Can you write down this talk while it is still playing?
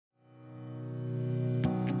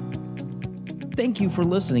Thank you for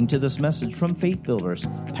listening to this message from Faith Builders.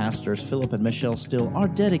 Pastors Philip and Michelle Steele are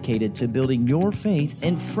dedicated to building your faith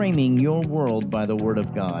and framing your world by the Word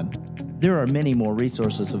of God. There are many more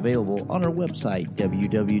resources available on our website,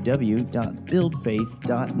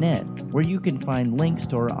 www.buildfaith.net, where you can find links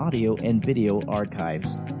to our audio and video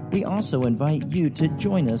archives. We also invite you to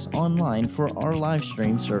join us online for our live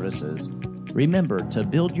stream services. Remember to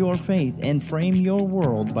build your faith and frame your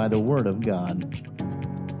world by the Word of God.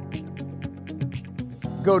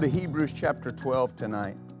 Go to Hebrews chapter 12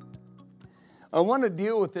 tonight. I want to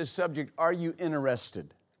deal with this subject, are you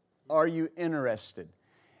interested? Are you interested?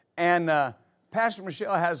 And Pastor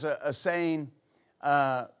Michelle has a saying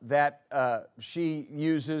that she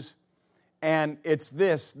uses, and it's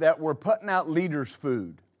this, that we're putting out leaders'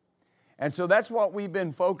 food. And so that's what we've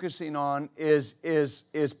been focusing on is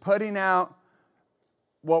putting out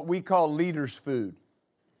what we call leaders' food.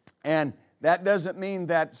 And that doesn't mean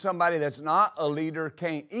that somebody that's not a leader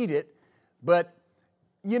can't eat it, but,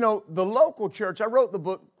 you know, the local church, I wrote the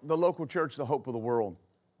book, The Local Church, The Hope of the World,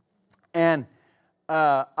 and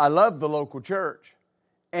I love the local church,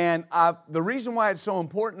 and the reason why it's so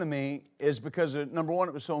important to me is because, number one,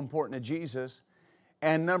 it was so important to Jesus,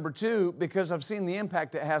 and number two, because I've seen the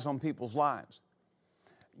impact it has on people's lives.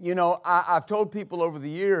 You know, I've told people over the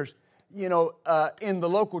years, you know, in the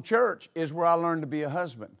local church is where I learned to be a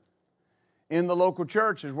husband. In the local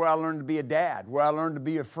church is where I learned to be a dad, where I learned to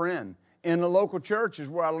be a friend. In the local church is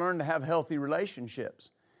where I learned to have healthy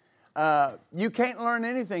relationships. You can't learn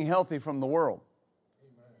anything healthy from the world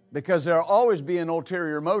because there'll always be an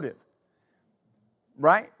ulterior motive,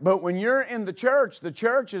 right? But when you're in the church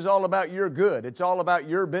is all about your good. It's all about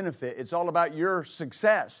your benefit. It's all about your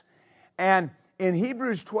success. And in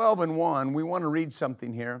Hebrews 12:1, we want to read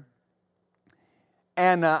something here.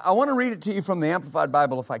 And I want to read it to you from the Amplified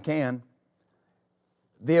Bible if I can.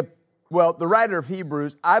 The writer of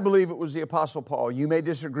Hebrews, I believe it was the Apostle Paul. You may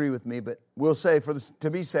disagree with me, but we'll say,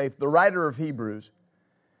 to be safe, the writer of Hebrews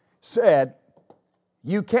said,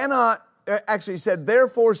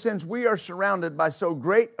 therefore, since we are surrounded by so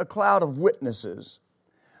great a cloud of witnesses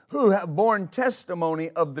who have borne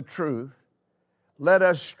testimony of the truth, let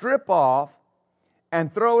us strip off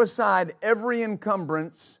and throw aside every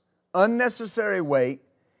encumbrance, unnecessary weight,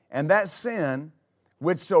 and that sin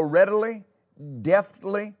which so readily,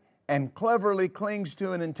 deftly, and cleverly clings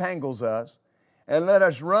to and entangles us, and let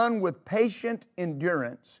us run with patient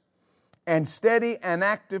endurance and steady and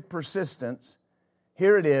active persistence.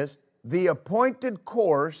 Here it is, the appointed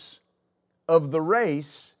course of the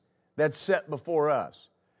race that's set before us.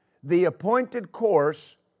 The appointed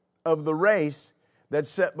course of the race that's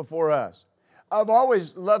set before us. I've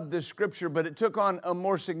always loved this scripture, but it took on a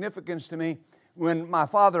more significance to me when my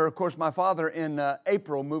father in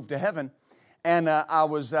April moved to heaven. And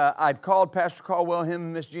I'd called Pastor Caldwell, him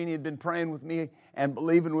and Miss Jeannie had been praying with me and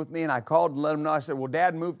believing with me, and I called and let him know. I said, well,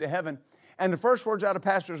 Dad moved to heaven. And the first words out of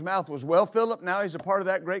Pastor's mouth was, well, Philip, now he's a part of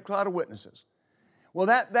that great cloud of witnesses. Well,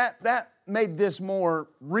 that made this more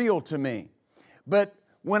real to me. But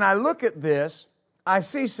when I look at this, I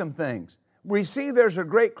see some things. We see there's a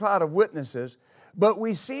great cloud of witnesses, but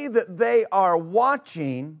we see that they are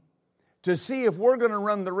watching to see if we're going to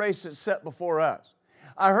run the race that's set before us.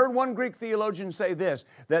 I heard one Greek theologian say this,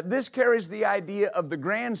 that this carries the idea of the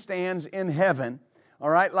grandstands in heaven, all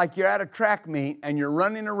right, like you're at a track meet and you're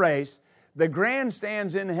running a race, the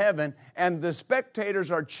grandstands in heaven and the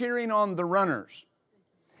spectators are cheering on the runners.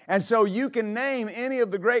 And so you can name any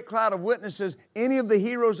of the great cloud of witnesses, any of the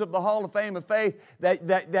heroes of the Hall of Fame of Faith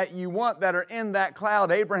that you want that are in that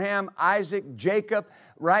cloud, Abraham, Isaac, Jacob,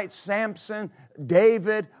 right, Samson,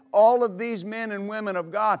 David, all of these men and women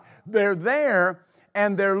of God, they're there.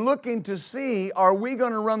 And they're looking to see, are we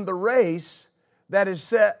going to run the race that is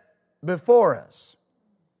set before us?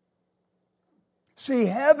 See,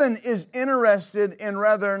 heaven is interested in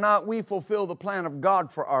whether or not we fulfill the plan of God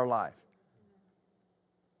for our life.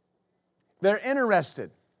 They're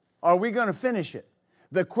interested. Are we going to finish it?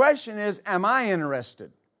 The question is, am I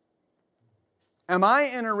interested? Am I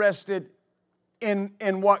interested in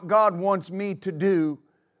what God wants me to do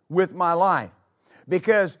with my life?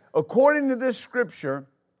 Because according to this scripture,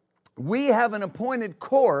 we have an appointed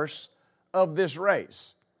course of this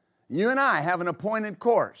race. You and I have an appointed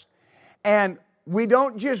course. And we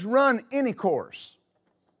don't just run any course.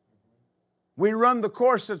 We run the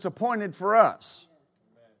course that's appointed for us.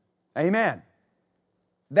 Amen.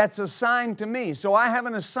 That's assigned to me. So I have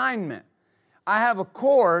an assignment. I have a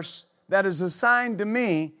course that is assigned to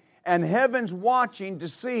me, and heaven's watching to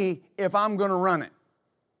see if I'm going to run it.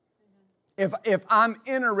 If I'm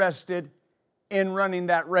interested in running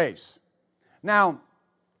that race. Now,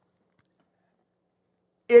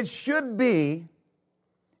 it should be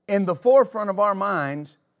in the forefront of our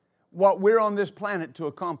minds what we're on this planet to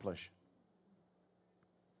accomplish.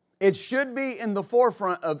 It should be in the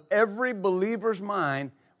forefront of every believer's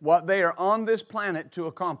mind what they are on this planet to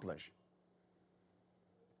accomplish.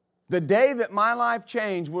 The day that my life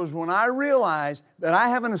changed was when I realized that I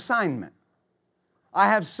have an assignment. I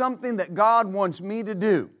have something that God wants me to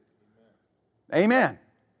do. Amen.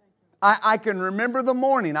 I can remember the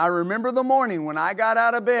morning. I remember the morning when I got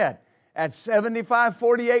out of bed at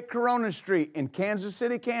 7548 Corona Street in Kansas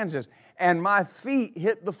City, Kansas, and my feet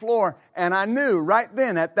hit the floor, and I knew right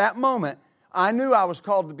then, at that moment, I knew I was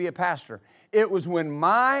called to be a pastor. It was when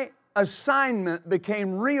my assignment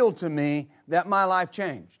became real to me that my life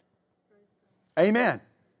changed. Amen.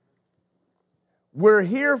 We're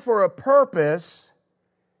here for a purpose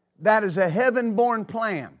that is a heaven-born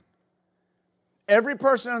plan. Every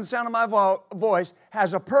person on the sound of my voice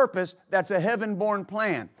has a purpose that's a heaven-born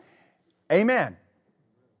plan. Amen.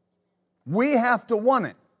 We have to want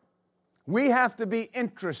it. We have to be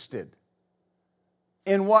interested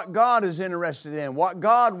in what God is interested in, what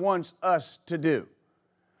God wants us to do.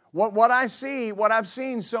 What I've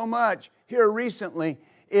seen so much here recently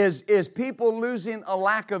is people losing a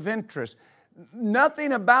lack of interest.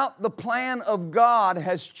 Nothing about the plan of God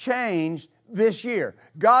has changed this year.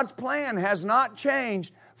 God's plan has not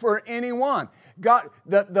changed for anyone.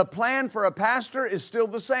 The plan for a pastor is still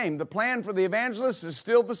the same. The plan for the evangelist is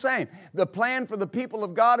still the same. The plan for the people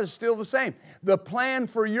of God is still the same. The plan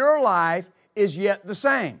for your life is yet the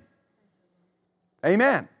same.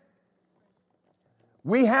 Amen.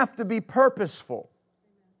 We have to be purposeful.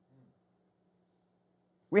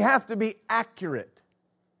 We have to be accurate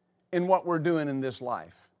in what we're doing in this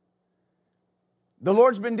life. The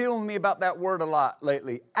Lord's been dealing with me about that word a lot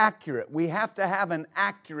lately. Accurate. We have to have an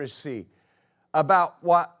accuracy about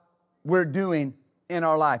what we're doing in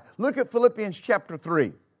our life. Look at Philippians chapter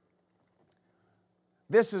 3.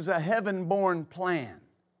 This is a heaven-born plan.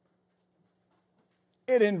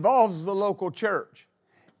 It involves the local church.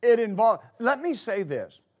 Let me say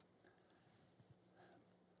this.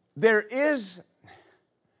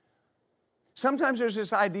 Sometimes there's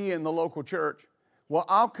this idea in the local church, well,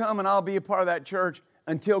 I'll come and I'll be a part of that church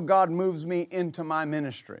until God moves me into my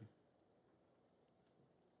ministry.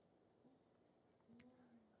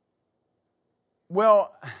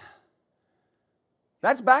 Well,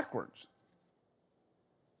 that's backwards.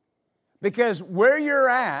 Because where you're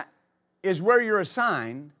at is where you're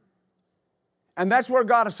assigned, and that's where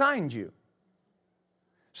God assigned you.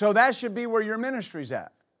 So that should be where your ministry's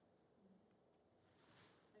at.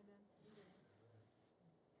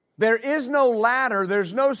 There is no ladder,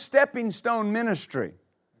 there's no stepping stone ministry.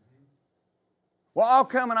 Well, I'll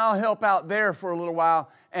come and I'll help out there for a little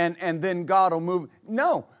while and then God will move.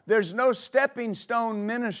 No, there's no stepping stone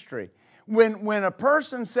ministry. When a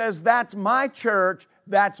person says, that's my church,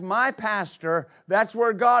 that's my pastor, that's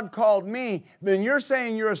where God called me, then you're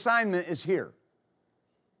saying your assignment is here.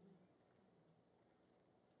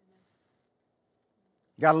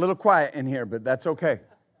 Got a little quiet in here, but that's okay.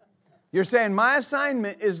 You're saying my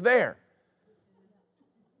assignment is there.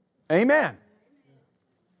 Amen.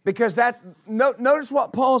 Because notice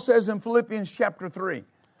what Paul says in Philippians chapter 3.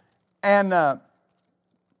 And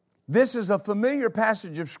this is a familiar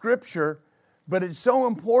passage of Scripture, but it's so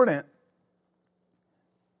important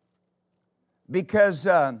because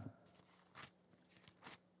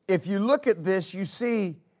if you look at this, you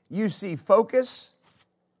see focus.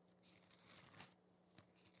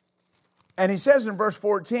 And he says in verse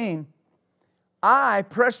 14, I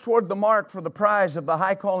press toward the mark for the prize of the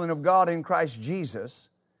high calling of God in Christ Jesus.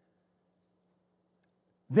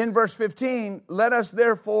 Then verse 15, let us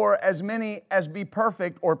therefore, as many as be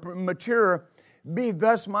perfect or mature, be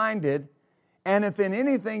thus minded, and if in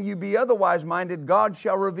anything you be otherwise minded, God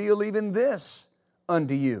shall reveal even this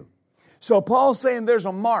unto you. So Paul's saying there's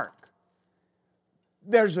a mark.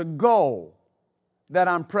 There's a goal that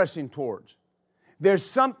I'm pressing towards. There's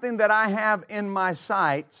something that I have in my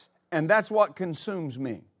sights, and that's what consumes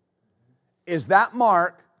me, is that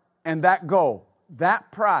mark and that goal, that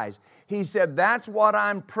prize. He said, that's what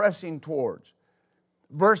I'm pressing towards.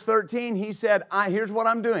 Verse 13, he said, here's what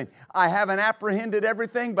I'm doing. I haven't apprehended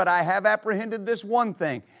everything, but I have apprehended this one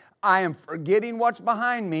thing. I am forgetting what's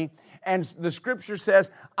behind me, and the Scripture says,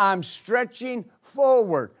 I'm stretching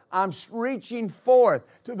forward. I'm reaching forth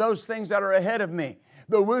to those things that are ahead of me.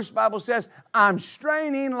 The Woosh Bible says, I'm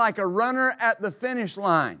straining like a runner at the finish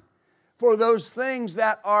line for those things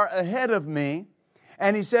that are ahead of me.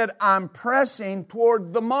 And he said, I'm pressing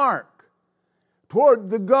toward the mark, toward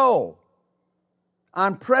the goal.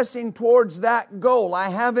 I'm pressing towards that goal. I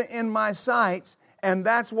have it in my sights, and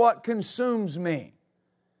that's what consumes me.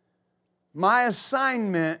 My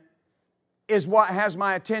assignment is what has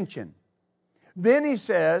my attention. Then he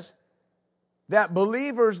says that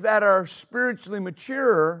believers that are spiritually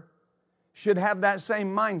mature should have that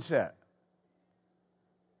same mindset.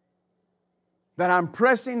 That I'm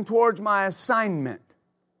pressing towards my assignment.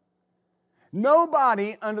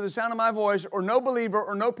 Nobody under the sound of my voice, or no believer,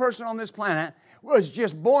 or no person on this planet was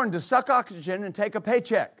just born to suck oxygen and take a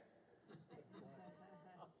paycheck.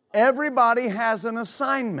 Everybody has an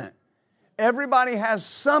assignment. Everybody has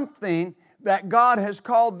something that God has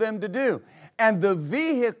called them to do. And the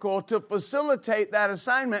vehicle to facilitate that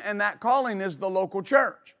assignment and that calling is the local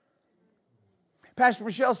church. Pastor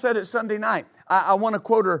Michelle said it Sunday night. I want to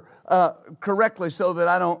quote her correctly so that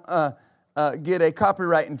I don't get a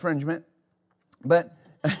copyright infringement. But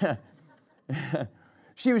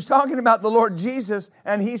she was talking about the Lord Jesus,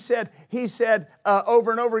 and he said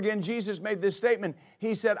over and over again, Jesus made this statement.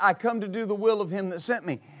 He said, I come to do the will of Him that sent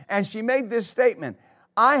me. And she made this statement,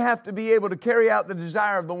 I have to be able to carry out the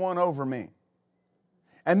desire of the one over me.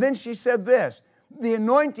 And then she said this, the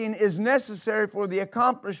anointing is necessary for the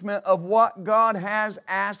accomplishment of what God has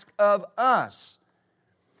asked of us.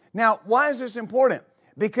 Now, why is this important?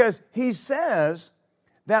 Because he says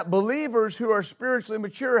that believers who are spiritually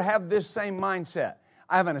mature have this same mindset.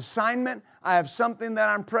 I have an assignment. I have something that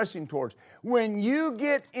I'm pressing towards. When you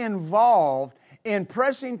get involved in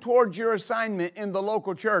pressing towards your assignment in the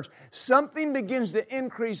local church, something begins to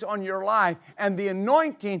increase on your life, and the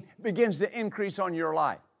anointing begins to increase on your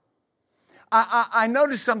life. I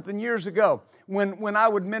noticed something years ago when I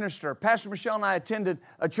would minister. Pastor Michelle and I attended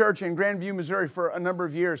a church in Grandview, Missouri for a number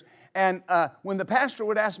of years. And when the pastor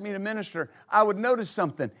would ask me to minister, I would notice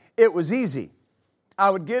something. It was easy. I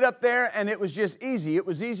would get up there and it was just easy. It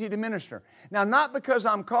was easy to minister. Now, not because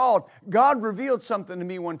I'm called. God revealed something to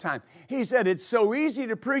me one time. He said it's so easy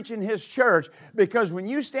to preach in His church because when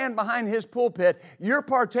you stand behind His pulpit, you're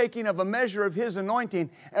partaking of a measure of His anointing,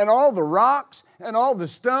 and all the rocks and all the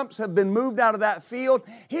stumps have been moved out of that field.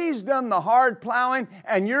 He's done the hard plowing,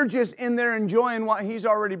 and you're just in there enjoying what He's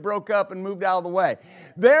already broke up and moved out of the way.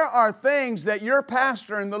 There are things that your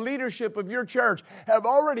pastor and the leadership of your church have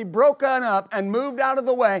already broken up and moved out of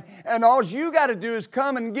the way, and all you got to do is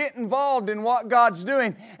come and get involved in what God's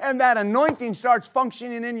doing, and that anointing starts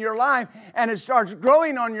functioning in your life, and it starts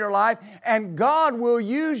growing on your life, and God will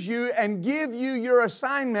use you and give you your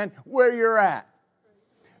assignment where you're at.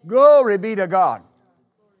 Glory be to God.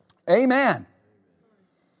 Amen.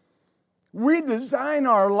 We design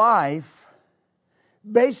our life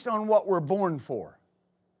based on what we're born for.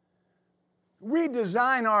 We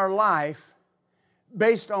design our life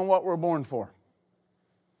based on what we're born for.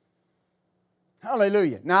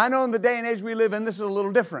 Hallelujah. Now, I know in the day and age we live in, this is a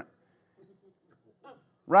little different.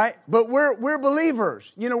 Right? But we're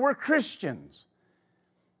believers. You know, we're Christians.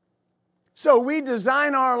 So we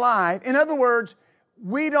design our life. In other words,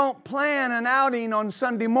 we don't plan an outing on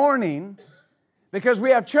Sunday morning because we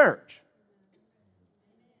have church.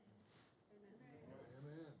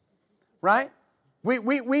 Right?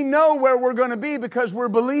 We know where we're going to be because we're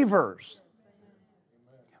believers.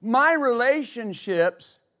 My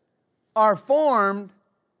relationships are formed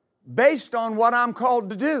based on what I'm called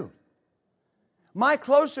to do. My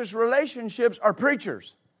closest relationships are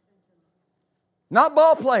preachers, not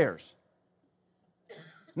ball players,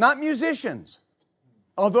 not musicians.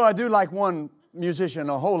 Although I do like one musician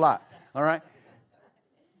a whole lot, all right?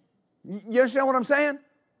 You understand what I'm saying?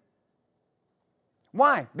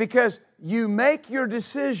 Why? Because you make your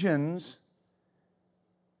decisions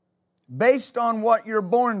based on what you're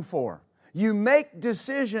born for. You make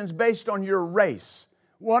decisions based on your race.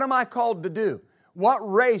 What am I called to do? What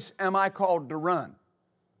race am I called to run?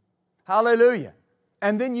 Hallelujah.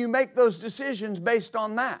 And then you make those decisions based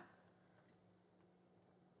on that.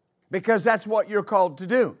 Because that's what you're called to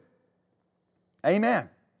do. Amen.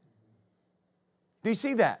 Do you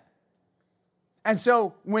see that? And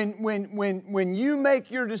so when you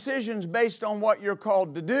make your decisions based on what you're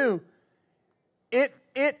called to do,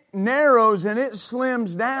 it narrows and it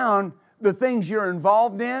slims down the things you're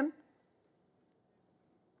involved in,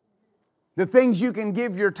 the things you can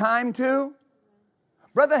give your time to.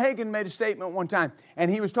 Brother Hagin made a statement one time,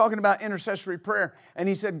 and he was talking about intercessory prayer, and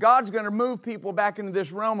he said God's going to move people back into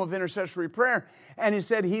this realm of intercessory prayer, and he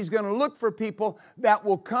said He's going to look for people that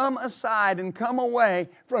will come aside and come away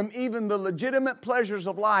from even the legitimate pleasures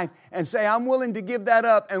of life and say, I'm willing to give that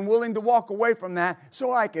up and willing to walk away from that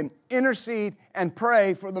so I can intercede and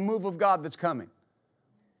pray for the move of God that's coming.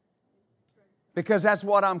 Because that's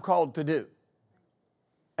what I'm called to do.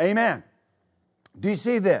 Amen. Do you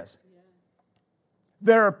see this?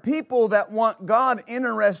 There are people that want God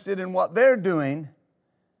interested in what they're doing,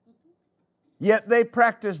 yet they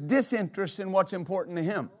practice disinterest in what's important to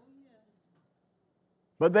Him.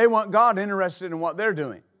 But they want God interested in what they're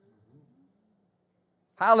doing.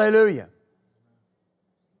 Hallelujah.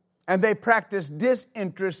 And they practice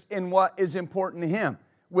disinterest in what is important to Him,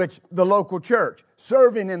 which the local church,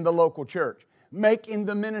 serving in the local church, making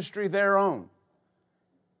the ministry their own.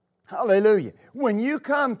 Hallelujah. When you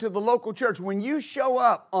come to the local church, when you show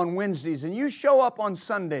up on Wednesdays and you show up on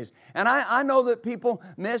Sundays, and I know that people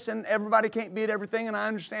miss and everybody can't be at everything, and I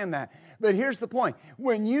understand that. But here's the point.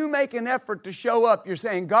 When you make an effort to show up, you're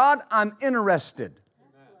saying, God, I'm interested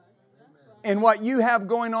in what you have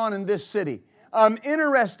going on in this city. I'm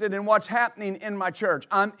interested in what's happening in my church.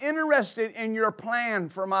 I'm interested in your plan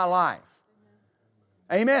for my life.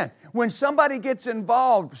 Amen. When somebody gets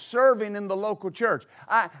involved serving in the local church,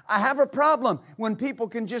 I have a problem when people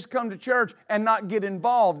can just come to church and not get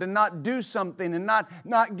involved and not do something and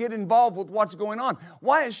not get involved with what's going on.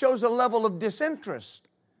 Why? It shows a level of disinterest.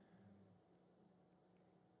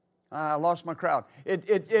 I lost my crowd.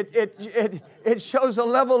 It shows a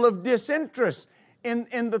level of disinterest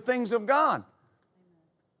in the things of God.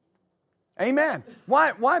 Amen.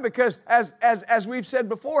 Why? Because as we've said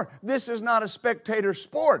before, this is not a spectator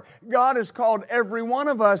sport. God has called every one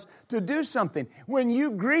of us to do something. When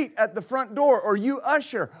you greet at the front door, or you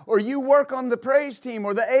usher, or you work on the praise team,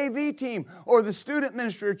 or the AV team, or the student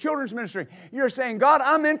ministry, or children's ministry, you're saying, God,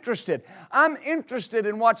 I'm interested. I'm interested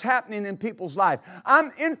in what's happening in people's lives.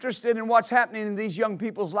 I'm interested in what's happening in these young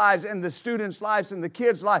people's lives, and the students' lives, and the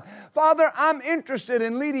kids' lives. Father, I'm interested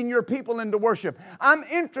in leading your people into worship. I'm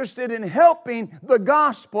interested in helping the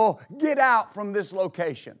gospel get out from this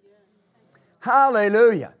location.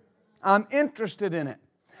 Hallelujah. I'm interested in it.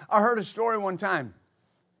 I heard a story one time.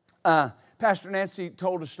 Pastor Nancy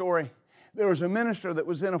told a story. There was a minister that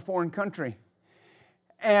was in a foreign country.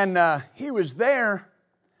 And he was there,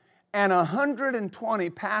 and 120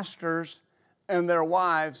 pastors and their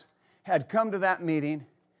wives had come to that meeting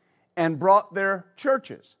and brought their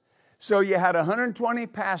churches. So you had 120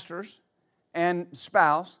 pastors and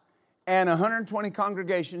spouse and 120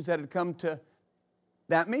 congregations that had come to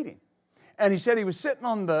that meeting. And he said he was sitting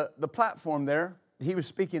on the platform there. He was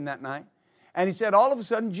speaking that night. And he said all of a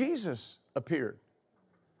sudden Jesus appeared.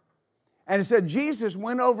 And he said Jesus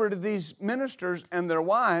went over to these ministers and their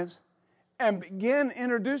wives and began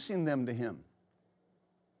introducing them to him.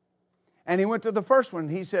 And he went to the first one.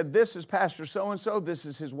 He said, this is Pastor so-and-so. This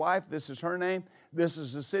is his wife. This is her name. This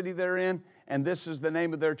is the city they're in. And this is the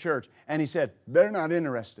name of their church. And he said, they're not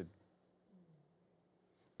interested.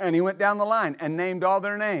 And he went down the line and named all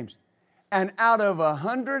their names. And out of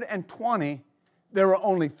 120, there were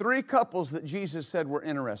only 3 couples that Jesus said were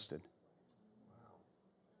interested.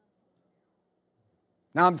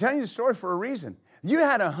 Now, I'm telling you the story for a reason. You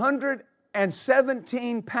had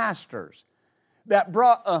 117 pastors that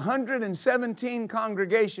brought 117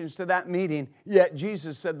 congregations to that meeting, yet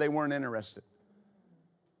Jesus said they weren't interested.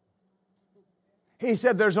 He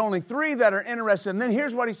said there's only 3 that are interested. And then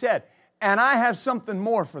here's what he said, and I have something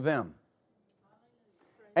more for them.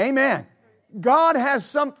 Amen. God has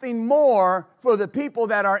something more for the people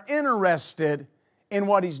that are interested in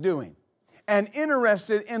what He's doing and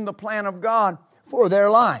interested in the plan of God for their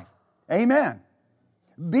life. Amen.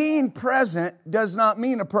 Being present does not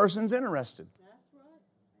mean a person's interested.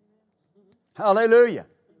 Hallelujah.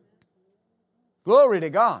 Glory to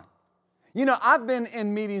God. You know, I've been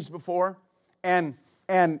in meetings before, and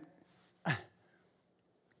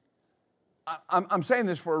I'm saying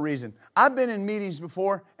this for a reason. I've been in meetings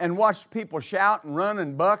before and watched people shout and run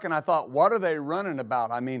and buck, and I thought, what are they running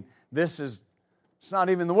about? I mean, it's not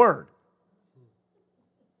even the word.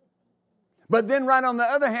 But then right on the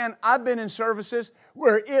other hand, I've been in services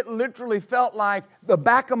where it literally felt like the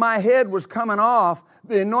back of my head was coming off.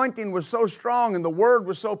 The anointing was so strong and the word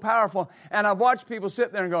was so powerful. And I've watched people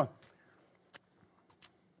sit there and go,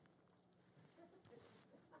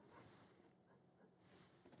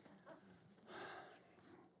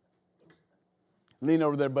 lean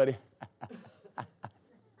over there, buddy.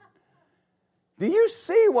 Do you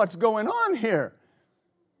see what's going on here?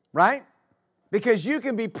 Right? Because you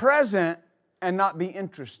can be present and not be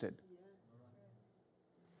interested.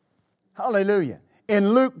 Hallelujah.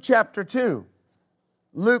 In Luke chapter 2.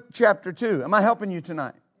 Luke chapter 2. Am I helping you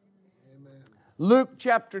tonight? Amen. Luke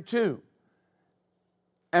chapter 2.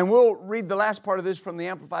 And we'll read the last part of this from the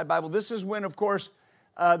Amplified Bible. This is when, of course,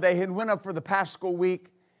 they had went up for the Paschal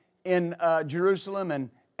week in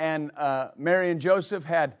Jerusalem, and Mary and Joseph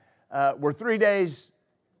were 3 days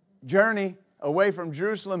journey away from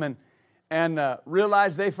Jerusalem, and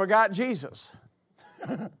realized they forgot Jesus.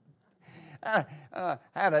 I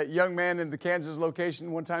had a young man in the Kansas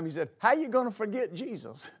location one time. He said, "How you going to forget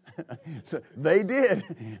Jesus?" So they did.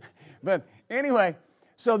 But anyway,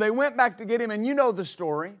 so they went back to get him, and you know the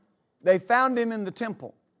story. They found him in the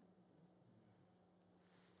temple,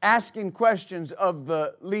 asking questions of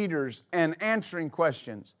the leaders and answering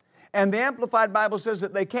questions. And the Amplified Bible says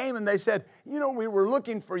that they came and they said, "You know, we were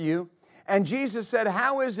looking for you." And Jesus said,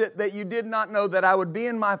 "How is it that you did not know that I would be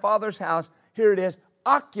in my Father's house?" Here it is,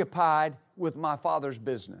 occupied with my Father's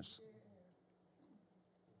business.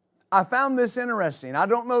 I found this interesting. I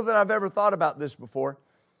don't know that I've ever thought about this before.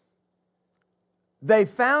 They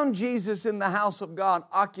found Jesus in the house of God,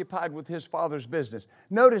 occupied with His Father's business.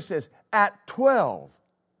 Notice this, at 12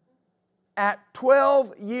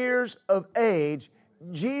 years of age,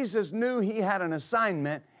 Jesus knew He had an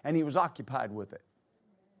assignment and He was occupied with it.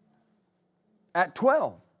 At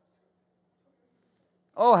 12.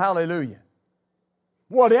 Oh, hallelujah.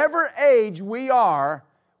 Whatever age we are,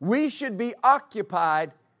 we should be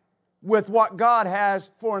occupied with what God has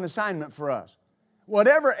for an assignment for us.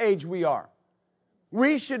 Whatever age we are,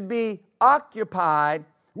 we should be occupied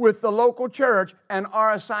with the local church and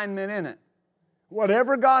our assignment in it.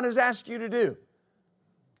 Whatever God has asked you to do.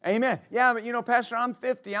 Amen. Yeah, but you know, Pastor, I'm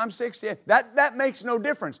 50, I'm 60. That makes no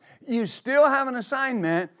difference. You still have an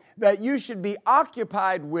assignment that you should be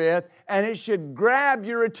occupied with, and it should grab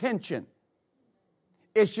your attention.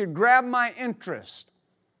 It should grab my interest.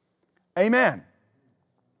 Amen.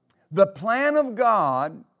 The plan of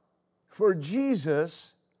God for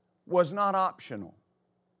Jesus was not optional.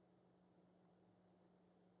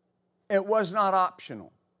 It was not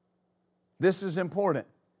optional. This is important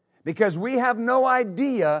because we have no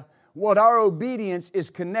idea what our obedience is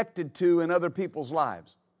connected to in other people's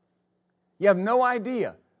lives. You have no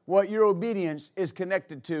idea what your obedience is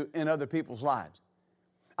connected to in other people's lives.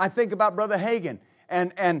 I think about Brother Hagin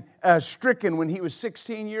and stricken when he was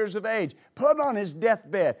 16 years of age, put on his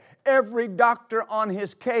deathbed. Every doctor on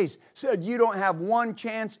his case said, "You don't have one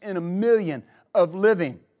chance in a million of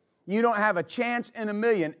living. You don't have a chance in a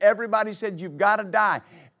million." Everybody said, "You've got to die."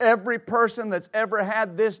 Every person that's ever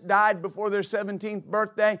had this died before their 17th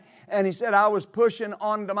birthday. And he said, "I was pushing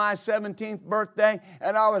on to my 17th birthday,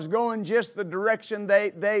 and I was going just the direction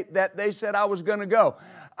that they said I was going to go."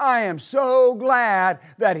 I am so glad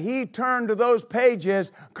that he turned to those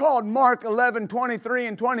pages called Mark 11, 23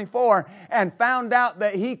 and 24 and found out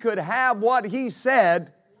that he could have what he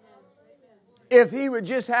said if he would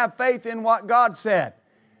just have faith in what God said.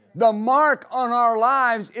 The mark on our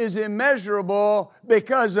lives is immeasurable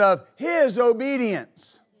because of his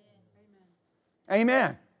obedience.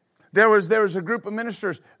 Amen. There was a group of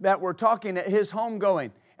ministers that were talking at his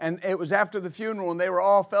homegoing, and it was after the funeral, and they were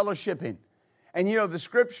all fellowshipping. And you know, the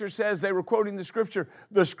Scripture says, they were quoting the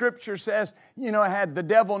Scripture says, you know, had the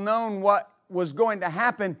devil known what was going to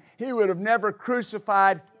happen, he would have never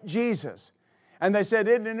crucified Jesus. And they said,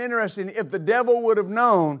 isn't it interesting, if the devil would have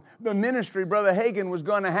known the ministry Brother Hagin was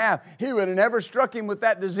going to have, he would have never struck him with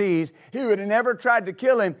that disease. He would have never tried to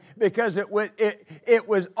kill him, because it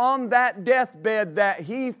was on that deathbed that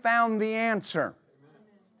he found the answer.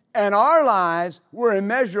 And our lives were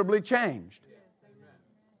immeasurably changed.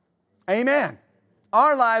 Amen.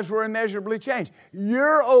 Our lives were immeasurably changed.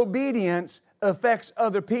 Your obedience affects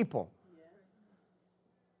other people.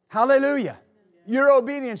 Hallelujah. Your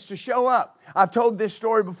obedience to show up. I've told this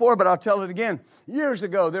story before, but I'll tell it again. Years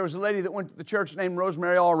ago, there was a lady that went to the church named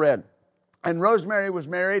Rosemary Allred. And Rosemary was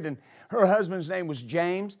married, and her husband's name was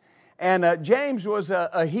James. And James was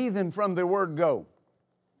a heathen from the word go.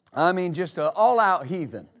 I mean, just an all-out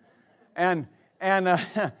heathen. And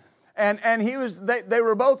he was. They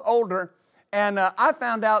were both older. And I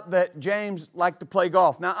found out that James liked to play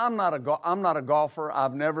golf. Now, I'm not a golfer.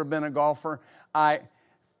 I've never been a golfer.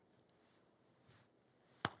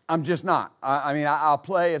 I'm just not. I mean, I'll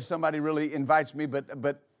play if somebody really invites me,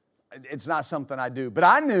 but it's not something I do. But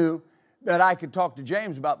I knew that I could talk to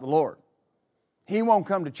James about the Lord. He won't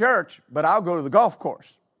come to church, but I'll go to the golf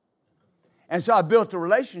course. And so I built a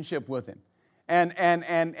relationship with him,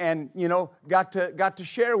 and you know, got to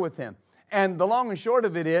share with him. And the long and short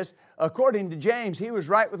of it is, according to James, he was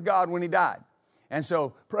right with God when he died. And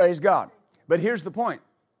so, praise God. But here's the point.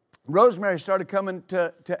 Rosemary started coming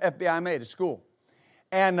to FBIMA to school.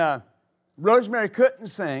 And Rosemary couldn't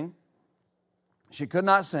sing. She could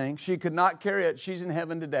not sing. She could not carry it. She's in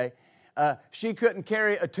heaven today. She couldn't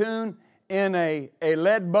carry a tune in a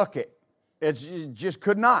lead bucket. She just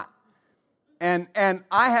could not. And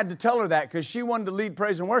I had to tell her that because she wanted to lead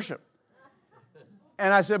praise and worship.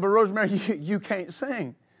 And I said, but Rosemary, you can't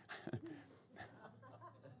sing.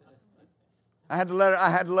 I had to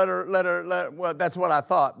let her, well, that's what I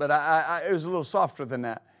thought, but it was a little softer than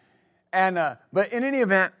that. And, but in any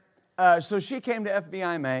event, so she came to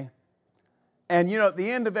FBI May. And, you know, at the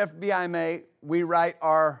end of FBI May, we write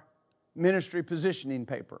our ministry positioning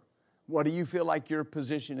paper. What do you feel like your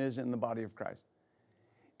position is in the body of Christ?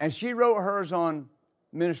 And she wrote hers on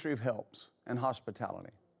ministry of helps and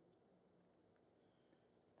hospitality.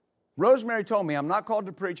 Rosemary told me, I'm not called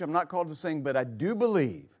to preach, I'm not called to sing, but I do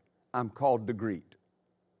believe I'm called to greet.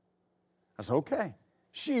 I said, okay.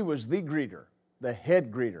 She was the greeter, the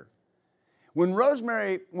head greeter. When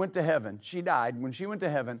Rosemary went to heaven, she died. When she went to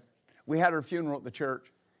heaven, we had her funeral at the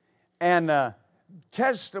church. And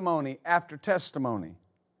testimony after testimony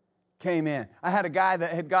came in. I had a guy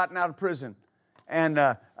that had gotten out of prison, and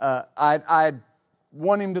I'd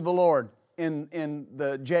won him to the Lord in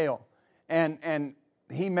the jail. And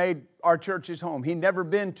he made our church his home. He'd never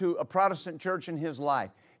been to a Protestant church in his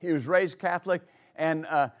life. He was raised Catholic and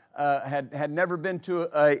had never been to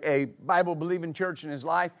a Bible-believing church in his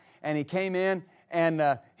life. And he came in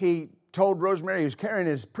and he told Rosemary he was carrying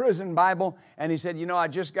his prison Bible. And he said, you know, I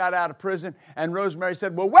just got out of prison. And Rosemary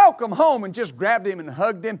said, well, welcome home, and just grabbed him and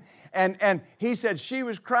hugged him. And he said she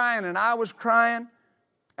was crying and I was crying.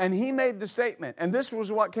 And he made the statement, and this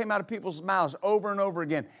was what came out of people's mouths over and over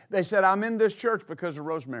again. They said, I'm in this church because of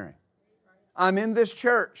Rosemary. I'm in this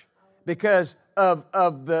church because of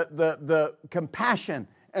the compassion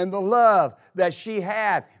and the love that she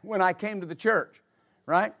had when I came to the church,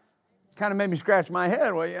 right? Kind of made me scratch my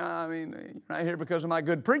head. Well, yeah, I mean, you're not here because of my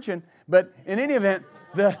good preaching. But in any event,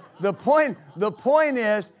 the point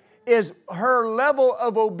is her level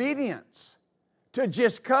of obedience to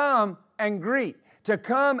just come and greet, to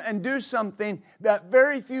come and do something that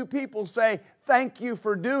very few people say, thank you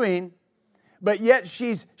for doing, but yet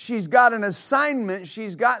she's got an assignment,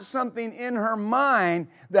 she's got something in her mind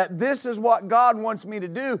that this is what God wants me to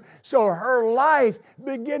do. So her life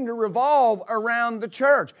began to revolve around the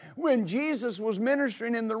church. When Jesus was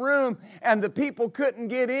ministering in the room and the people couldn't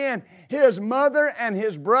get in, his mother and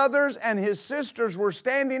his brothers and his sisters were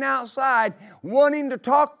standing outside wanting to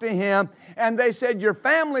talk to him. And they said, your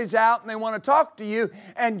family's out and they want to talk to you.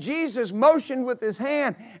 And Jesus motioned with his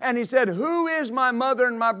hand and he said, who is my mother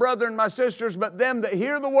and my brother and my sisters but them that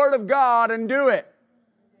hear the word of God and do it?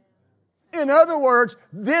 In other words,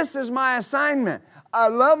 this is my assignment. I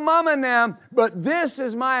love Mom and them, but this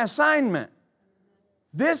is my assignment.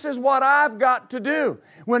 This is what I've got to do.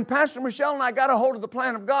 When Pastor Michelle and I got a hold of the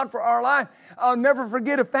plan of God for our life, I'll never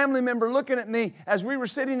forget a family member looking at me as we were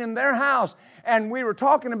sitting in their house and we were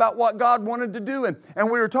talking about what God wanted to do and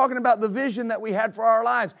we were talking about the vision that we had for our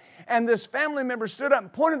lives. And this family member stood up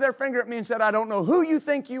and pointed their finger at me and said, I don't know who you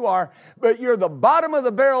think you are, but you're the bottom of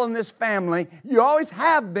the barrel in this family. You always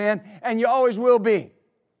have been and you always will be.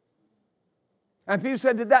 And people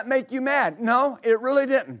said, did that make you mad? No, it really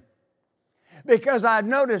didn't. Because I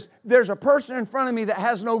noticed there's a person in front of me that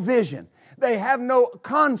has no vision. They have no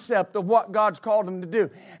concept of what God's called them to do.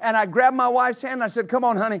 And I grabbed my wife's hand and I said, come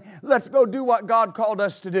on, honey, let's go do what God called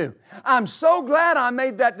us to do. I'm so glad I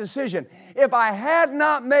made that decision. If I had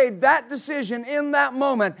not made that decision in that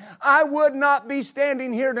moment, I would not be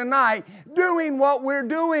standing here tonight doing what we're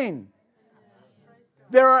doing.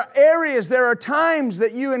 There are areas, there are times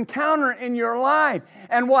that you encounter in your life,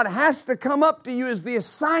 and what has to come up to you is the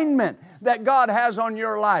assignment that God has on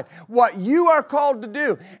your life, what you are called to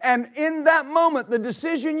do. And in that moment, the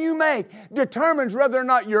decision you make determines whether or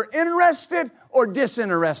not you're interested or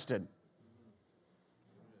disinterested.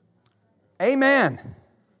 Amen.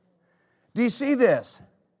 Do you see this?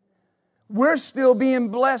 We're still being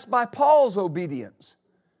blessed by Paul's obedience.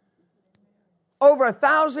 Over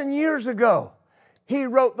 1,000 years ago, he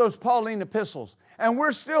wrote those Pauline epistles, and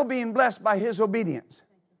we're still being blessed by his obedience.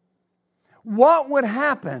 What would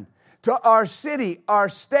happen to our city, our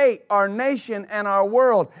state, our nation, and our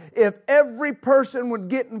world if every person would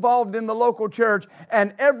get involved in the local church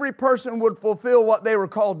and every person would fulfill what they were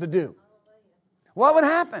called to do? What would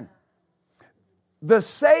happen? The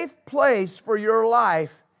safe place for your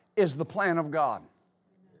life is the plan of God.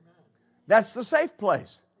 That's the safe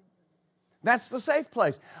place. That's the safe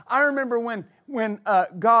place. I remember when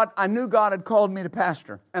I knew God had called me to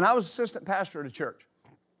pastor, and I was assistant pastor at a church.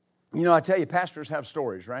 You know, I tell you, pastors have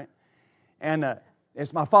stories, right? And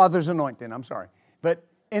it's my father's anointing, I'm sorry. But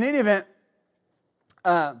in any event,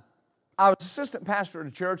 I was assistant pastor at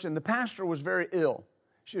a church, and the pastor was very ill.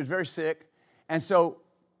 She was very sick. And so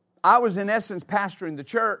I was, in essence, pastoring the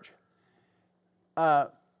church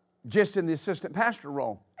just in the assistant pastor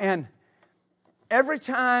role. And every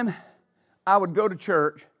time I would go to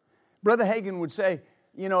church, Brother Hagin would say,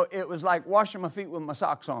 you know, it was like washing my feet with my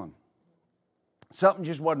socks on. Something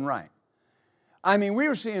just wasn't right. I mean, we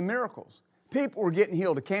were seeing miracles. People were getting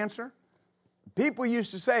healed of cancer. People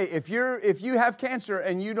used to say, if you have cancer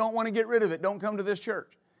and you don't want to get rid of it, don't come to this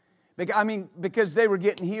church. Because they were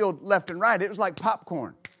getting healed left and right. It was like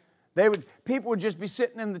popcorn. People would just be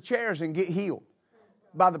sitting in the chairs and get healed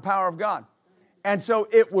by the power of God. And so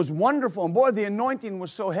it was wonderful. And boy, the anointing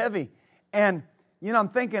was so heavy. And, I'm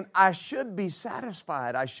thinking, I should be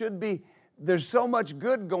satisfied. There's so much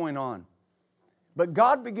good going on. But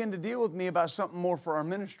God began to deal with me about something more for our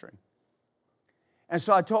ministry. And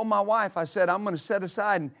so I told my wife, I said, I'm going to set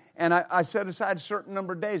aside, and I set aside a certain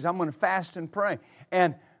number of days. I'm going to fast and pray.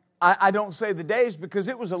 And I don't say the days because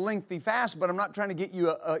it was a lengthy fast, but I'm not trying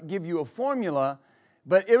to give you a formula.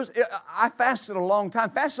 But I fasted a long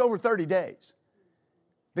time, fasted over 30 days.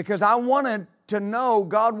 Because I wanted to know,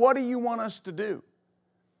 God, what do you want us to do?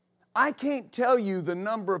 I can't tell you the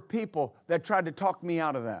number of people that tried to talk me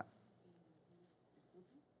out of that.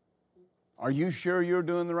 Are you sure you're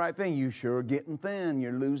doing the right thing? You sure are getting thin.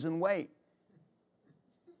 You're losing weight.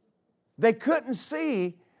 They couldn't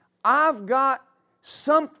see I've got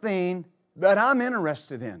something that I'm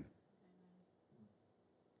interested in.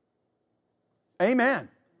 Amen.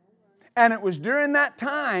 And it was during that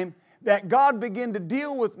time that God began to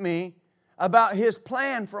deal with me about His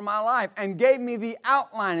plan for my life and gave me the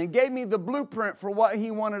outline and gave me the blueprint for what He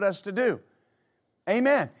wanted us to do.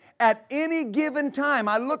 Amen. At any given time,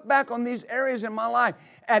 I look back on these areas in my life,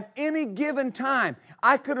 at any given time,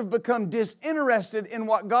 I could have become disinterested in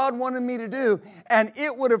what God wanted me to do, and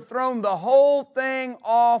it would have thrown the whole thing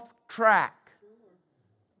off track.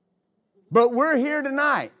 But we're here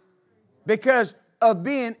tonight because of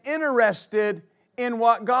being interested in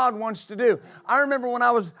what God wants to do. I remember when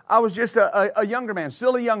I was just a younger man,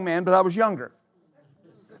 still a young man, but I was younger.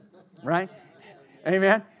 Right?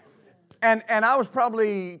 Amen. And I was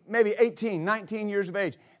probably maybe 18, 19 years of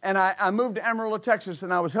age. And I moved to Amarillo, Texas,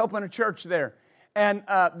 and I was helping a church there. And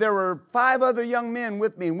there were 5 other young men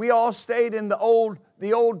with me, and we all stayed in the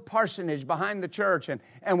old parsonage behind the church,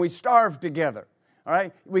 and we starved together. All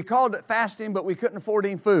right? We called it fasting, but we couldn't afford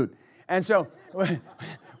any food. And so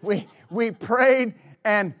we prayed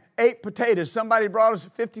and ate potatoes. Somebody brought us a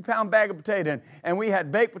 50-pound bag of potatoes, and we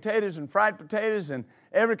had baked potatoes and fried potatoes and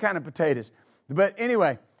every kind of potatoes. But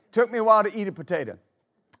anyway, took me a while to eat a potato.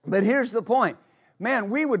 But here's the point.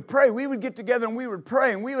 Man, we would pray. We would get together and we would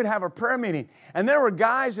pray and we would have a prayer meeting. And there were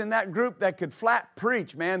guys in that group that could flat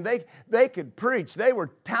preach, man. They could preach. They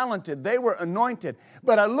were talented. They were anointed.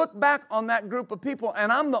 But I look back on that group of people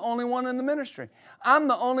and I'm the only one in the ministry. I'm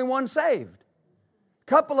the only one saved. A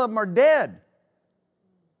couple of them are dead.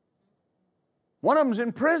 One of them's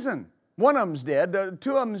in prison. One of them's dead.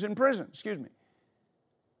 2 of them's in prison. Excuse me.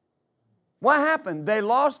 What happened? They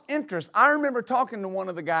lost interest. I remember talking to one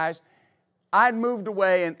of the guys. I'd moved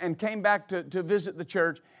away and came back to visit the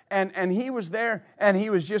church, and he was there, and he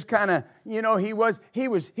was just kind of, he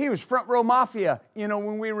was front row mafia,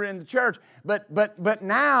 when we were in the church. But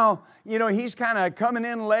now, he's kind of coming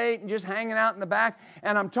in late and just hanging out in the back,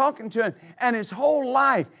 and I'm talking to him, and his whole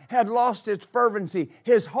life had lost its fervency.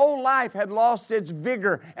 His whole life had lost its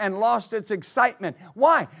vigor and lost its excitement.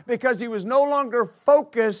 Why? Because he was no longer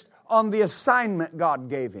focused on the assignment God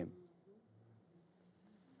gave him.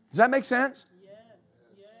 Does that make sense? Yes,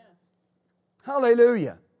 yes.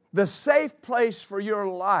 Hallelujah. The safe place for your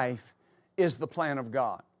life is the plan of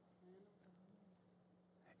God.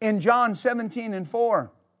 In John 17:4,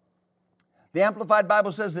 the Amplified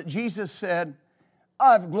Bible says that Jesus said,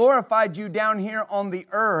 I've glorified you down here on the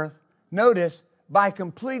earth, notice, by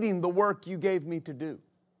completing the work you gave me to do.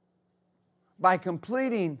 By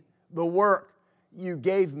completing the work you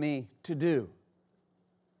gave me to do.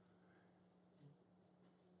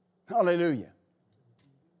 Hallelujah.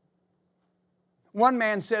 One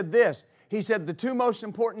man said this. He said, the 2 most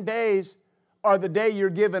important days are the day you're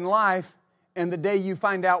given life and the day you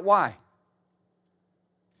find out why.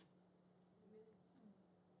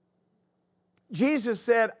 Jesus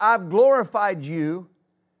said, I've glorified you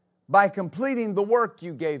by completing the work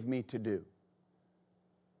you gave me to do.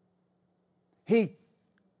 He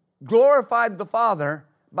glorified the Father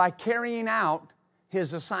by carrying out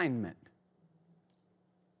His assignment.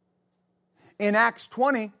 In Acts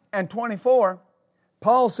 20 and 24,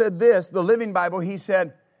 Paul said this, the Living Bible, he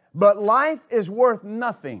said, but life is worth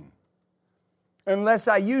nothing unless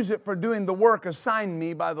I use it for doing the work assigned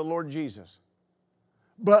me by the Lord Jesus.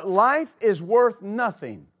 But life is worth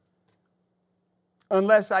nothing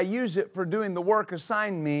unless I use it for doing the work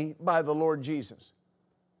assigned me by the Lord Jesus.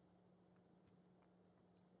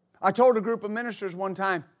 I told a group of ministers one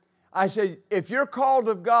time, I said, if you're called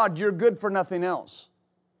of God, you're good for nothing else.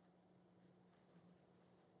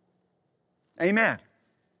 Amen.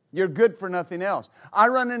 You're good for nothing else. I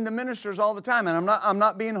run into ministers all the time, and I'm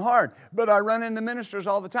not being hard, but I run into ministers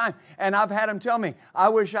all the time, and I've had them tell me, I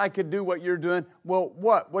wish I could do what you're doing. Well,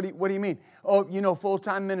 what? What do you mean? Oh,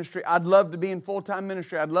 full-time ministry. I'd love to be in full-time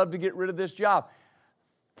ministry. I'd love to get rid of this job.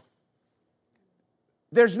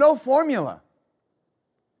 There's no formula.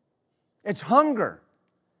 It's hunger.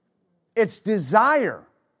 It's desire.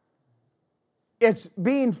 It's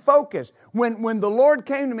being focused. When the Lord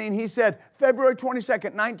came to me and He said, February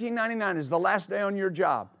 22nd, 1999 is the last day on your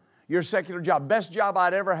job, your secular job, best job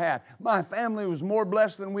I'd ever had. My family was more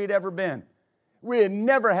blessed than we'd ever been. We had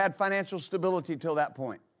never had financial stability till that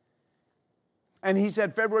point. And He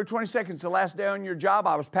said, February 22nd is the last day on your job.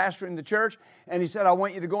 I was pastoring the church, and He said, I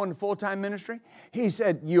want you to go into full-time ministry. He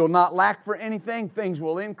said, you'll not lack for anything. Things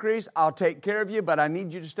will increase. I'll take care of you, but I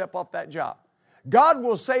need you to step off that job. God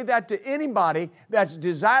will say that to anybody that's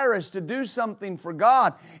desirous to do something for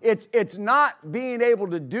God. It's not being able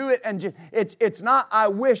to do it, and it's not I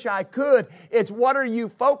wish I could. It's what are you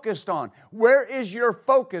focused on? Where is your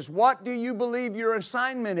focus? What do you believe your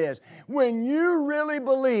assignment is? When you really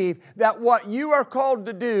believe that what you are called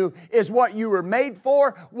to do is what you were made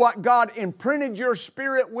for, what God imprinted your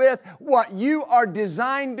spirit with, what you are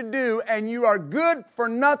designed to do, and you are good for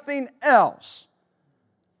nothing else,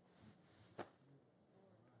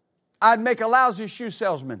 I'd make a lousy shoe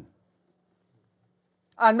salesman.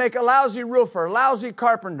 I'd make a lousy roofer, lousy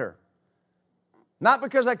carpenter. Not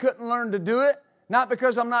because I couldn't learn to do it, not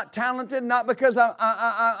because I'm not talented, not because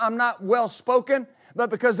I'm not well-spoken, but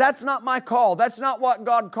because that's not my call. That's not what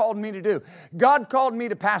God called me to do. God called me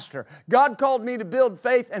to pastor. God called me to build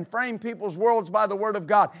faith and frame people's worlds by the Word of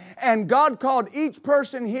God. And God called each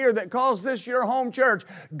person here that calls this your home church,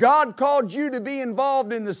 God called you to be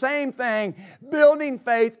involved in the same thing, building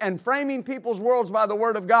faith and framing people's worlds by the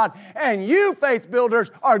Word of God. And you, faith builders,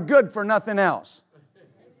 are good for nothing else.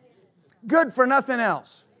 Good for nothing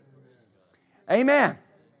else. Amen.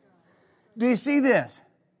 Do you see this?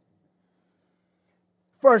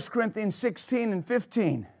 1 Corinthians 16 and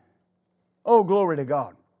 15. Oh, glory to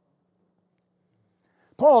God.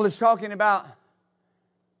 Paul is talking about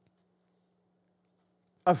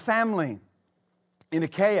a family in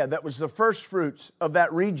Achaia that was the first fruits of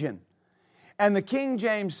that region. And the King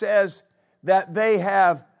James says that they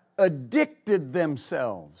have addicted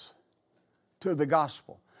themselves to the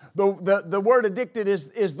gospel. The word addicted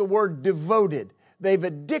is the word devoted. They've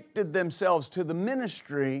addicted themselves to the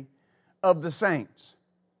ministry of the saints.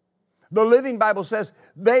 The Living Bible says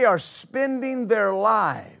they are spending their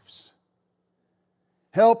lives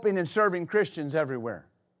helping and serving Christians everywhere.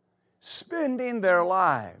 Spending their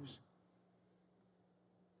lives.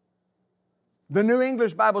 The New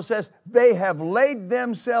English Bible says they have laid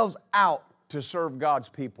themselves out to serve God's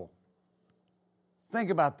people. Think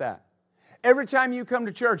about that. Every time you come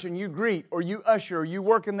to church and you greet or you usher or you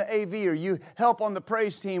work in the AV or you help on the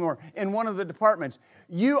praise team or in one of the departments,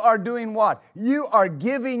 you are doing what? You are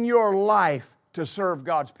giving your life to serve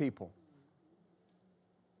God's people.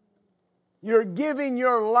 You're giving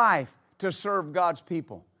your life to serve God's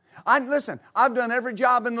people. Listen, I've done every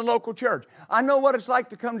job in the local church. I know what it's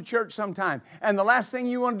like to come to church sometime, and the last thing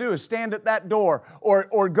you want to do is stand at that door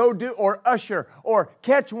or go do or usher or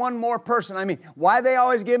catch one more person. I mean, why they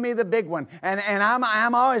always give me the big one, and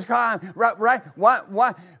I'm always calling right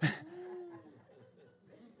what.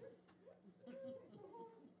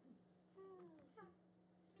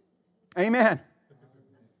 Amen.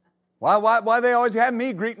 Why they always have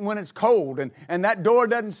me greeting when it's cold and that door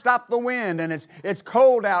doesn't stop the wind and it's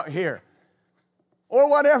cold out here or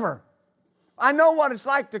whatever. I know what it's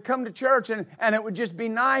like to come to church and it would just be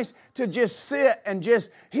nice to just sit and just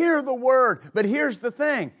hear the Word. But here's the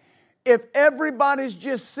thing. If everybody's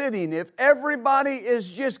just sitting, if everybody is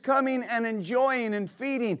just coming and enjoying and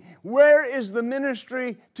feeding, where is the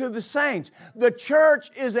ministry to the saints? The church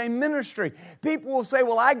is a ministry. People will say,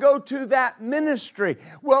 well, I go to that ministry.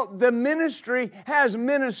 Well, the ministry has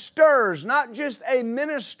ministers, not just a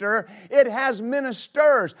minister. It has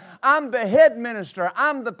ministers. I'm the head minister.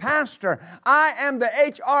 I'm the pastor. I am the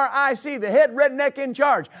HRIC, the head redneck in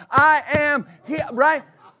charge. I am, right?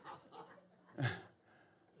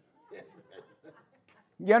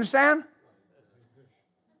 You understand?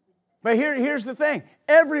 But here's the thing.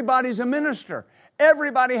 Everybody's a minister.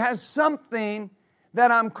 Everybody has something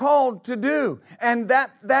that I'm called to do. And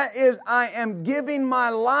that is I am giving my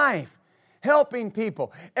life. helping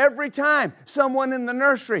people. Every time someone in the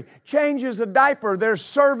nursery changes a diaper, they're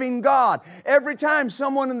serving God. Every time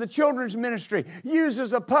someone in the children's ministry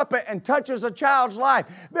uses a puppet and touches a child's life,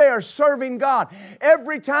 they are serving God.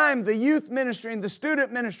 Every time the youth ministry and the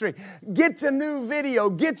student ministry gets a new video,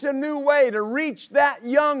 gets a new way to reach that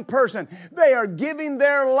young person, they are giving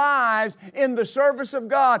their lives in the service of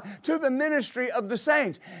God to the ministry of the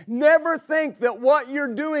saints. Never think that what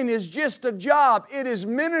you're doing is just a job. It is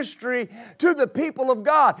ministry to the people of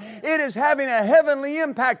God. It is having a heavenly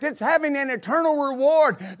impact. It's having an eternal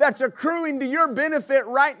reward that's accruing to your benefit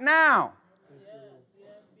right now.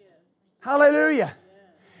 Hallelujah.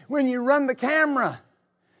 When you run the camera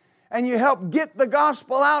and you help get the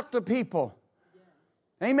gospel out to people.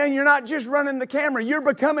 Amen. You're not just running the camera. You're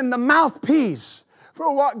becoming the mouthpiece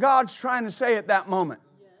for what God's trying to say at that moment.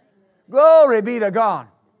 Glory be to God.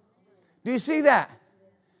 Do you see that?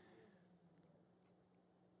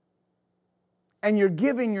 And you're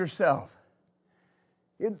giving yourself.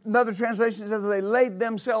 Another translation says they laid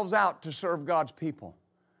themselves out to serve God's people.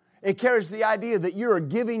 It carries the idea that you are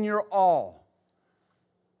giving your all.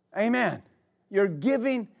 Amen. You're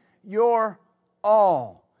giving your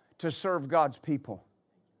all to serve God's people.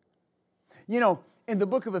 You know, in the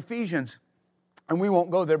book of Ephesians, and we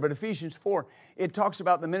won't go there, but Ephesians 4, it talks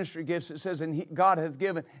about the ministry gifts. It says, and God has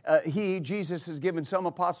given, Jesus has given some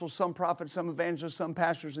apostles, some prophets, some evangelists, some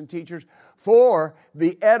pastors and teachers for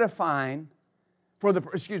the edifying, for the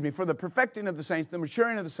perfecting of the saints, the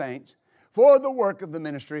maturing of the saints, for the work of the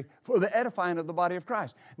ministry, for the edifying of the body of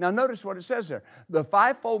Christ. Now notice what it says there. The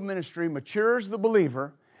fivefold ministry matures the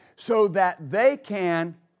believer so that they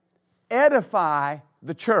can edify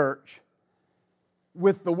the church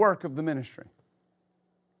with the work of the ministry.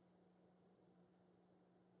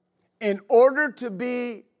 In order to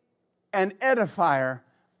be an edifier,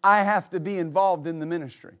 I have to be involved in the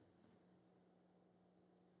ministry.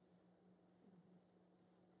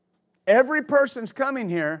 Every person's coming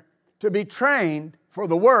here to be trained for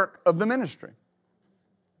the work of the ministry.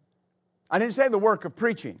 I didn't say the work of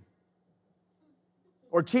preaching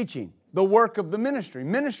or teaching. The work of the ministry.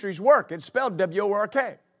 Ministry's work. It's spelled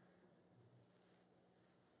W-O-R-K.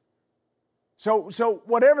 So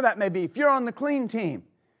whatever that may be, if you're on the clean team,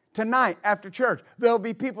 tonight after church, there'll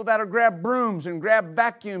be people that'll grab brooms and grab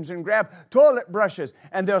vacuums and grab toilet brushes,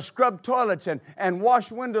 and they'll scrub toilets and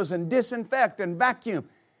wash windows and disinfect and vacuum.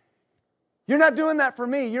 You're not doing that for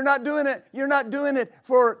me. You're not doing it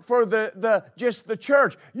for just the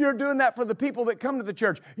church. You're doing that for the people that come to the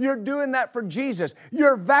church. You're doing that for Jesus.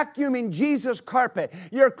 You're vacuuming Jesus' carpet.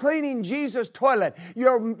 You're cleaning Jesus' toilet.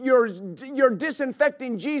 You're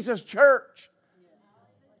disinfecting Jesus' church.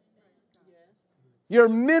 You're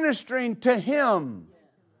ministering to Him.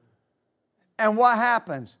 And what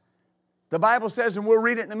happens? The Bible says, and we'll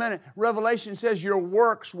read it in a minute, Revelation says your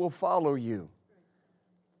works will follow you.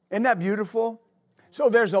 Isn't that beautiful? So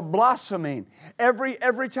there's a blossoming.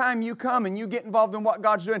 Every time you come and you get involved in what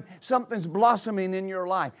God's doing, something's blossoming in your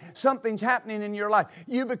life. Something's happening in your life.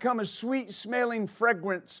 You become a sweet-smelling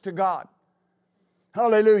fragrance to God.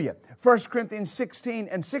 Hallelujah. 1 Corinthians 16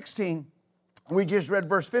 and 16, we just read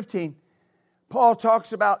verse 15. Paul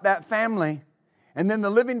talks about that family. And then the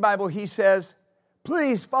Living Bible, he says,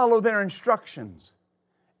 please follow their instructions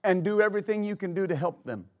and do everything you can do to help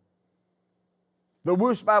them. The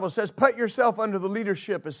Woos Bible says, put yourself under the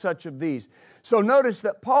leadership as such of these. So notice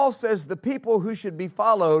that Paul says the people who should be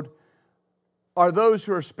followed are those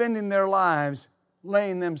who are spending their lives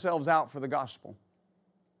laying themselves out for the gospel.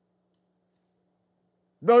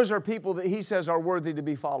 Those are people that he says are worthy to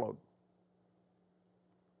be followed.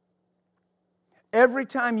 Every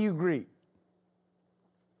time you greet,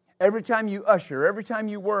 every time you usher, every time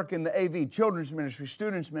you work in the AV, children's ministry,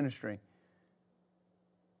 students ministry,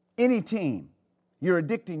 any team, you're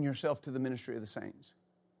addicting yourself to the ministry of the saints.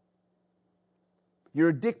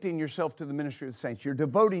 You're addicting yourself to the ministry of the saints. You're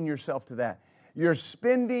devoting yourself to that. You're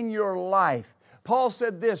spending your life. Paul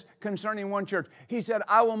said this concerning one church. He said,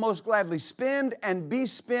 I will most gladly spend and be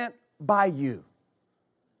spent by you.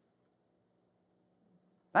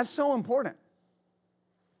 That's so important.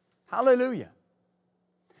 Hallelujah.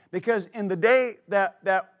 Because in the day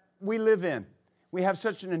that we live in, we have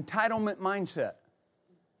such an entitlement mindset.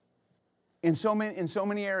 In so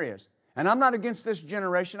many areas. And I'm not against this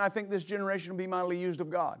generation. I think this generation will be mightily used of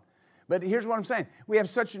God. But here's what I'm saying. We have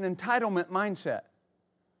such an entitlement mindset.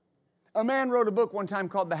 A man wrote a book one time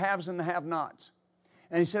called The Haves and the Have-Nots.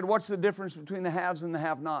 And he said, what's the difference between the haves and the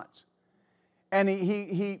have-nots? And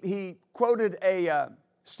he quoted a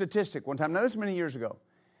statistic one time. Now, this is many years ago.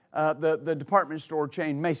 The department store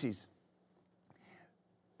chain Macy's.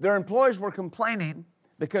 Their employees were complaining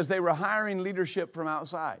because they were hiring leadership from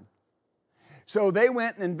outside. So they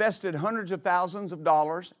went and invested hundreds of thousands of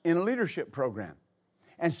dollars in a leadership program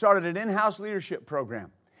and started an in-house leadership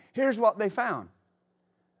program. Here's what they found.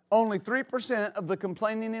 Only 3% of the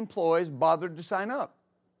complaining employees bothered to sign up.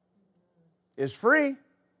 It's free.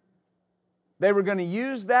 They were going to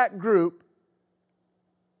use that group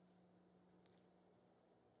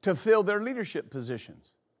to fill their leadership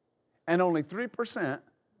positions. And only 3%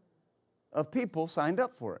 of people signed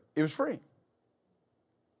up for it. It was free.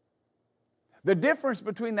 The difference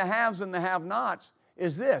between the haves and the have-nots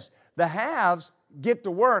is this. The haves get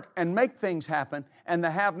to work and make things happen, and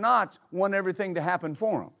the have-nots want everything to happen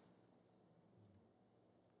for them.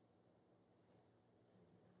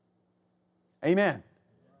 Amen.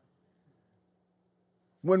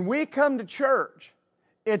 When we come to church,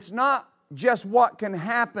 it's not just what can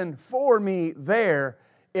happen for me there,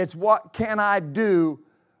 it's what can I do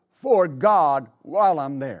for God while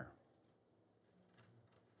I'm there.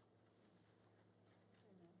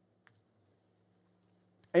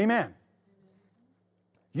 Amen.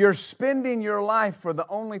 You're spending your life for the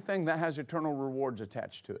only thing that has eternal rewards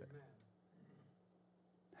attached to it.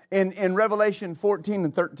 In Revelation 14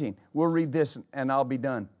 and 13, we'll read this and I'll be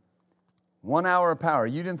done. 1 hour of power.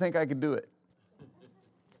 You didn't think I could do it.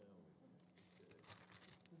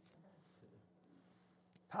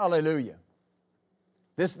 Hallelujah.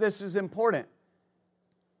 This is important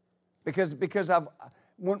because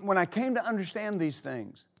when I came to understand these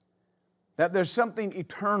things, that there's something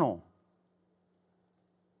eternal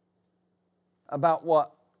about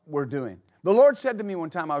what we're doing. The Lord said to me one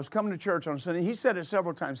time, I was coming to church on Sunday. He said it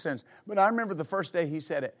several times since, but I remember the first day He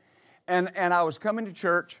said it. And I was coming to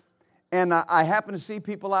church, and I happened to see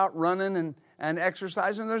people out running and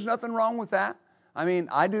exercising. There's nothing wrong with that. I mean,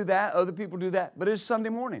 I do that, other people do that, but it's Sunday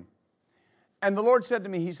morning. And the Lord said to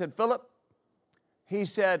me, He said, Philip, He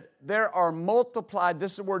said, there are multiplied,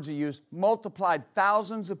 this is the words He used, multiplied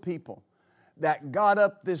thousands of people that got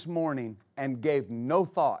up this morning and gave no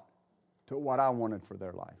thought to what I wanted for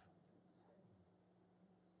their life.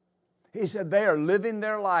 He said they are living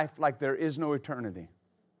their life like there is no eternity.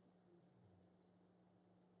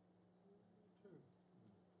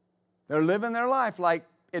 They're living their life like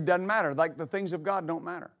it doesn't matter, like the things of God don't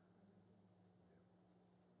matter.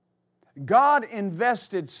 God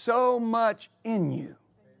invested so much in you.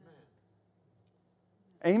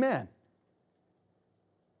 Amen.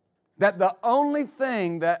 That the only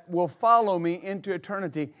thing that will follow me into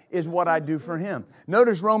eternity is what I do for Him.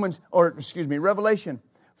 Notice Revelation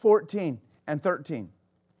 14 and 13.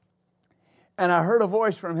 And I heard a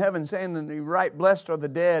voice from heaven saying to me, right, blessed are the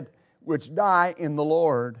dead which die in the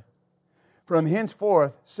Lord. From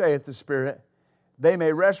henceforth, saith the Spirit, they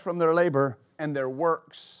may rest from their labor, and their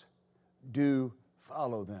works do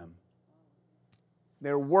follow them.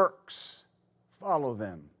 Their works follow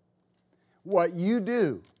them. What you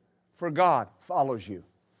do for God follows you.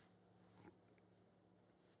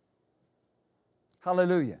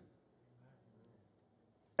 Hallelujah.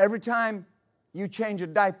 Every time you change a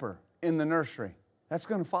diaper in the nursery, that's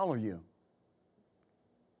going to follow you.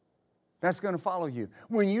 That's going to follow you.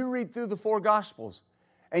 When you read through the 4 Gospels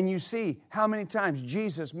and you see how many times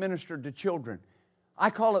Jesus ministered to children,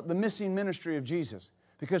 I call it the missing ministry of Jesus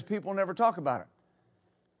because people never talk about it.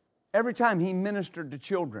 Every time He ministered to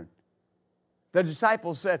children, the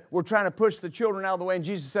disciples said, we're trying to push the children out of the way. And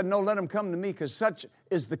Jesus said, no, let them come to me because such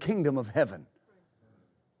is the kingdom of heaven.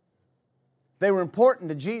 They were important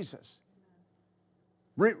to Jesus.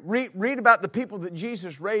 Read about the people that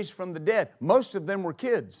Jesus raised from the dead. Most of them were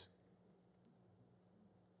kids.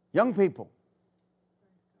 Young people.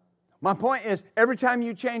 My point is, every time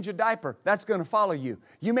you change a diaper, that's going to follow you.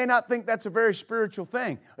 You may not think that's a very spiritual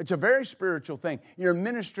thing. It's a very spiritual thing. You're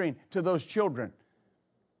ministering to those children.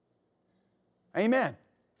 Amen.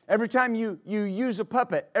 Every time you use a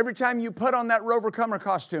puppet, every time you put on that Rover-comer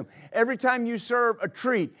costume, every time you serve a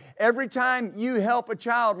treat, every time you help a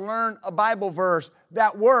child learn a Bible verse,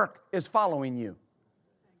 that work is following you.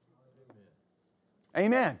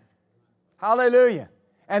 Amen. Hallelujah.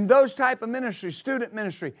 And those type of ministries, student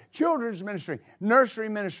ministry, children's ministry, nursery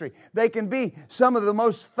ministry, they can be some of the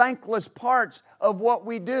most thankless parts of what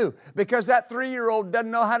we do because that 3-year-old doesn't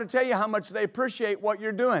know how to tell you how much they appreciate what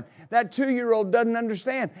you're doing. That 2-year-old doesn't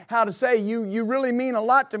understand how to say, you really mean a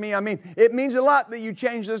lot to me. I mean, it means a lot that you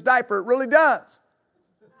change this diaper. It really does.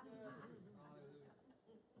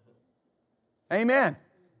 Amen.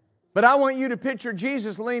 But I want you to picture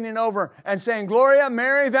Jesus leaning over and saying, Gloria,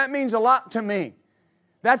 Mary, that means a lot to me.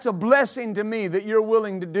 That's a blessing to me that you're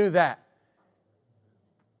willing to do that.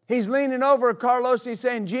 He's leaning over Carlos. He's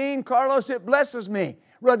saying, Gene, Carlos, it blesses me.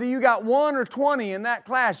 Whether you got 1 or 20 in that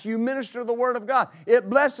class, you minister the Word of God. It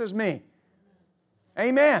blesses me.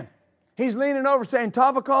 Amen. He's leaning over saying,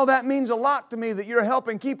 Tavakal, that means a lot to me that you're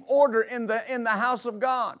helping keep order in the house of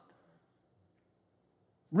God.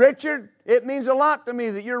 Richard, it means a lot to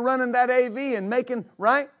me that you're running that AV and making,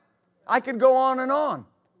 right? I could go on and on.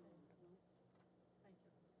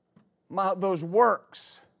 Those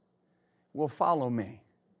works will follow me.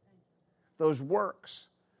 Those works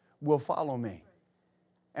will follow me.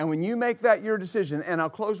 And when you make that your decision, and I'll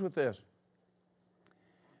close with this.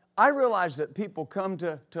 I realize that people come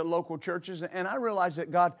to local churches, and I realize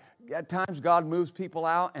that God, at times God moves people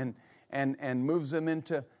out and moves them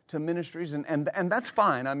into ministries, and that's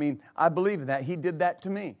fine. I mean, I believe in that. He did that to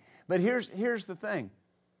me. But here's the thing.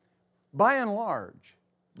 By and large,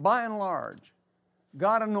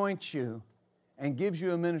 God anoints you and gives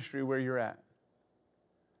you a ministry where you're at.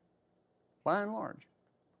 By and large.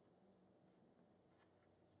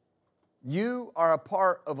 You are a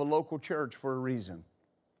part of a local church for a reason.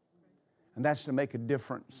 And that's to make a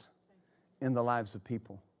difference in the lives of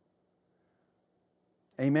people.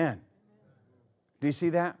 Amen. Do you see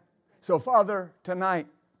that? So, Father, tonight,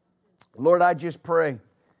 Lord, I just pray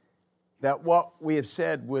that what we have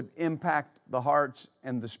said would impact the hearts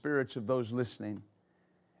and the spirits of those listening.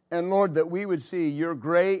 And Lord, that we would see your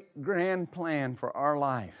great, grand plan for our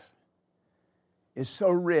life is so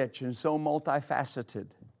rich and so multifaceted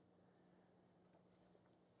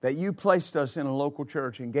that you placed us in a local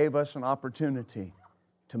church and gave us an opportunity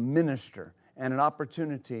to minister and an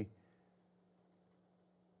opportunity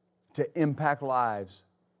to impact lives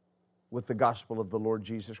with the gospel of the Lord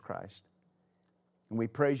Jesus Christ. And we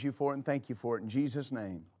praise you for it and thank you for it in Jesus'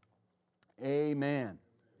 name. Amen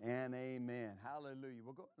and amen. Hallelujah.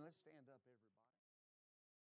 Well, let's stand up, everybody.